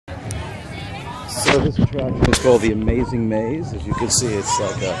So this attraction is called the Amazing Maze. As you can see, it's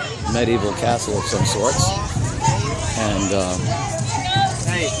like a medieval castle of some sorts. And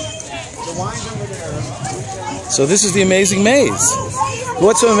so this is the Amazing Maze.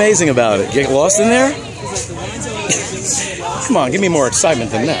 What's so amazing about it? Get lost in there? Come on, give me more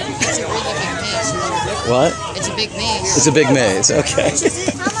excitement than that. What? It's a big maze. It's a big maze, okay.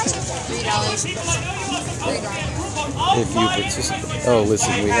 $3. If you participate. Oh,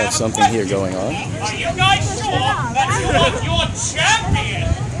 listen, we have something here going on. Are you guys sure that you want your champion,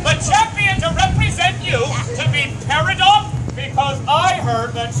 the champion to represent you, to be Peridot? Because I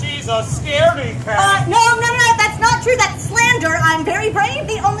heard that she's a scaredy cat. No, that's not true. That's slander. I'm very brave.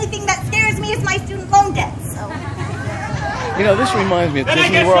 The only thing that scares me is my student loan debt. So. You know, this reminds me of Then I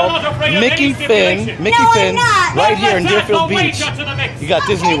Disney guess World. you're not afraid of Mickey any Finn, stipulation. Mickey No, Finn, I'm not. right here in Let's add Deerfield the Beach. wager to the mix. You got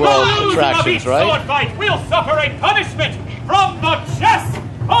Disney World Those in a attractions, beach right? sword fight will suffer a punishment from the chest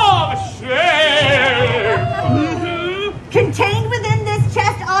of shame. Contained within this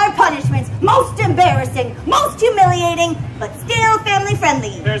chest are punishments. Most embarrassing, most humiliating, but still family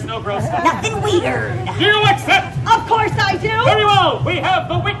friendly. There's no gross stuff. Nothing weird. Do you accept? Of course I do. Very well. We have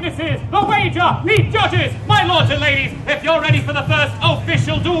the witnesses, the wager, the judges. My lords and ladies, if you're ready for the first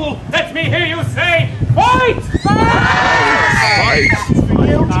official duel, let me hear you say, fight! Fight!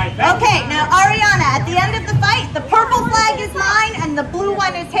 Okay, now Ariana, at the end of the fight, the purple flag is mine and the blue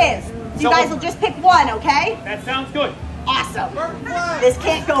one is his. You guys will just pick one, okay? That sounds good. Awesome. This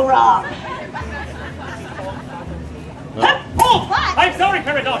can't go wrong. Hold! I'm sorry,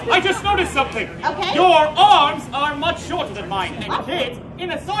 Peridot. I just noticed something. Okay. Your arms are much shorter than mine. And kids,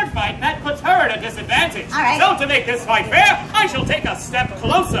 in a sword fight, that puts her at a disadvantage. All right. So to make this fight fair, I shall take a step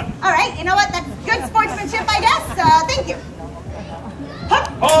closer. All right, you know what? That's good sportsmanship, I guess. Thank you.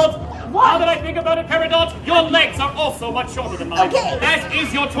 Hold! Now that I think about it, Peridot, your legs are also much shorter than mine. Okay. As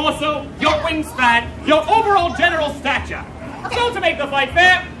is your torso, your wingspan, your overall general stature. Okay. So to make the fight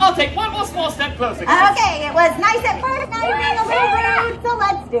fair, I'll take one more small step closer. guys. Okay, it was nice at first, now you're being a little rude, so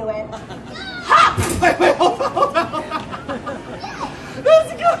let's do it. Ha! Wait, hold on.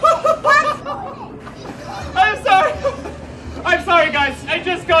 Let's go. I'm sorry, guys. I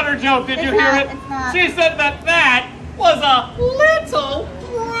just got her joke. Did you hear it? It's not. She said that was a little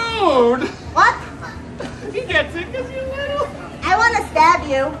rude. What? He gets it because you're little. I want to stab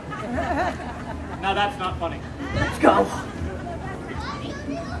you. Now that's not funny. Let's go.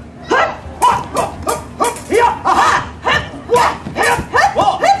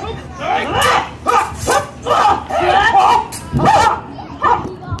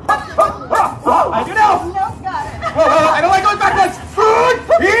 I do know. No, got it. I don't like going backwards.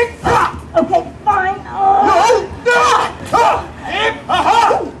 Okay, fine.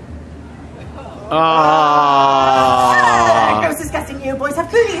 Gross, disgusting. You boys have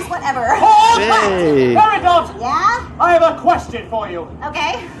cooties, whatever. Hey. Peridot, Yeah? I have a question for you.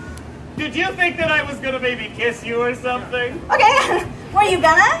 Okay. Did you think that I was gonna maybe kiss you or something? Okay. Were you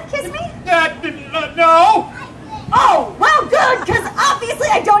gonna kiss me? No. Oh, well, good, because obviously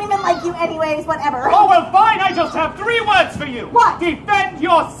I don't even like you anyways, whatever. Oh, well, fine. I just have 3 words for you. What? Defend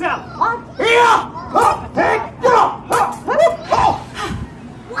yourself. What? Thanks,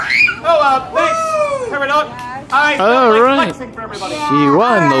 Peridot. I All felt like right. flexing for everybody. She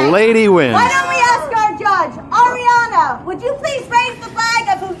won. The lady wins. Why don't we ask our judge, Ariana, would you please raise the flag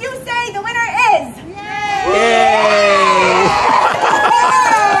of who you say the winner is? Yay!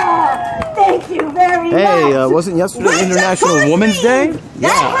 Thank you very much. Hey, wasn't yesterday International Women's Day?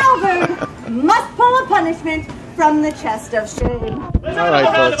 That Halberd must pull a punishment from the chest of shame. Let's All have right,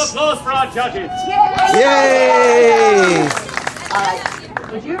 a round of folks. applause for our judges. Yay!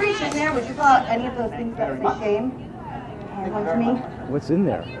 Would you reach in there? Would you pull out any of those things that say shame? Hand one to me. What's in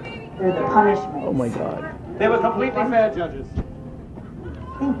there? They're the punishments. Oh my God. They were completely fair judges.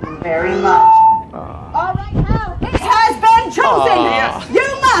 Thank you very much. All right, now it has been chosen. Aw. You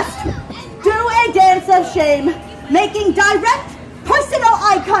must do a dance of shame, making direct personal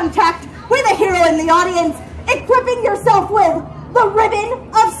eye contact with a hero in the audience, equipping yourself with the ribbon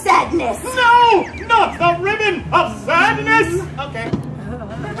of sadness. No, not the ribbon of sadness. Okay.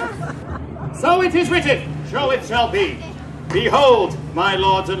 So it is written, so it shall be. Behold, my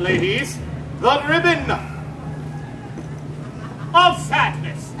lords and ladies, the ribbon of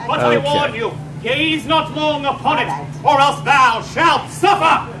sadness. But I Okay. warn you, gaze not long upon it, or else thou shalt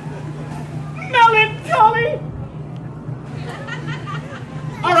suffer melancholy.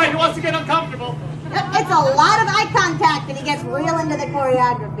 All right, who wants to get uncomfortable? It's a lot of eye contact and he gets real into the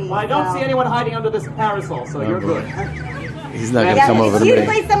choreography. Well, I don't so. see anyone hiding under this parasol, so you're good. He's not gonna come over It's to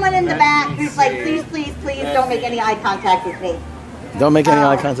usually me. someone in the back who's like, please, please, please don't make any eye contact with me. Don't make any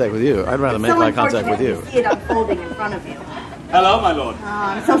eye contact with you. I'd rather make eye contact with you. See it unfolding in front of you. Hello, my lord. Oh,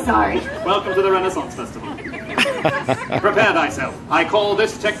 I'm so sorry. Welcome to the Renaissance Festival. Prepare thyself. I call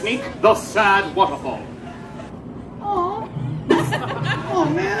this technique the sad waterfall. Oh. Oh,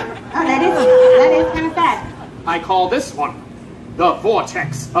 man. Oh, that is kind of sad. I call this one the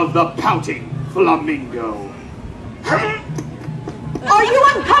vortex of the pouting flamingo. Are you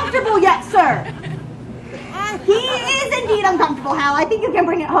uncomfortable yet, sir? He is indeed uncomfortable, Hal. I think you can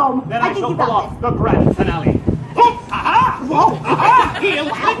bring it home. Then I think shall you pull got off the grand finale. this. Aha! Whoa. Aha! Heel!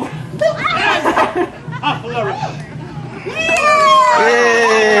 A flourish.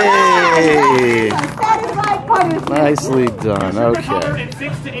 Yay! Satisfied partners. Nicely done. Recover Okay. in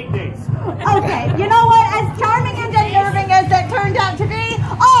 6 to 8 days. Okay, you know what? As charming and unnerving as that turned out to be,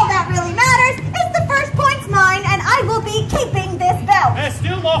 all that really matters is the first point's mine, and I will be keeping this belt. There's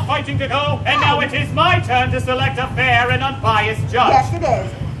still more fighting to go, and now it is my turn to select a fair and unbiased judge. Yes, it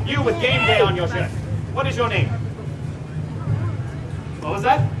is. You with game day on your shirt. What is your name? What was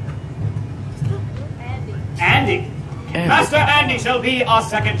that? Andy. Master Andy shall be our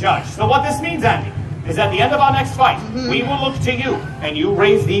second judge. So what this means, Andy, is at the end of our next fight, we will look to you, and you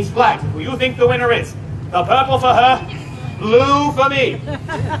raise these flags. Who you think the winner is? The purple for her, blue for me.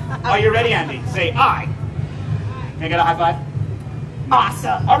 Are you ready, Andy? Say aye. Can I get a high five?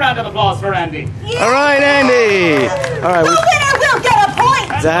 Awesome. A round of applause for Andy. Yeah. All right, Andy. All right. The winner will get a point.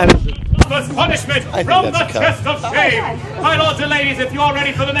 That is As punishment think from the that's a cut. chest of shame. My lords and ladies, if you're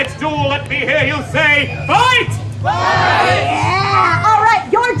ready for the next duel, let me hear you say, fight! Yeah. All right,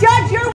 your judge, your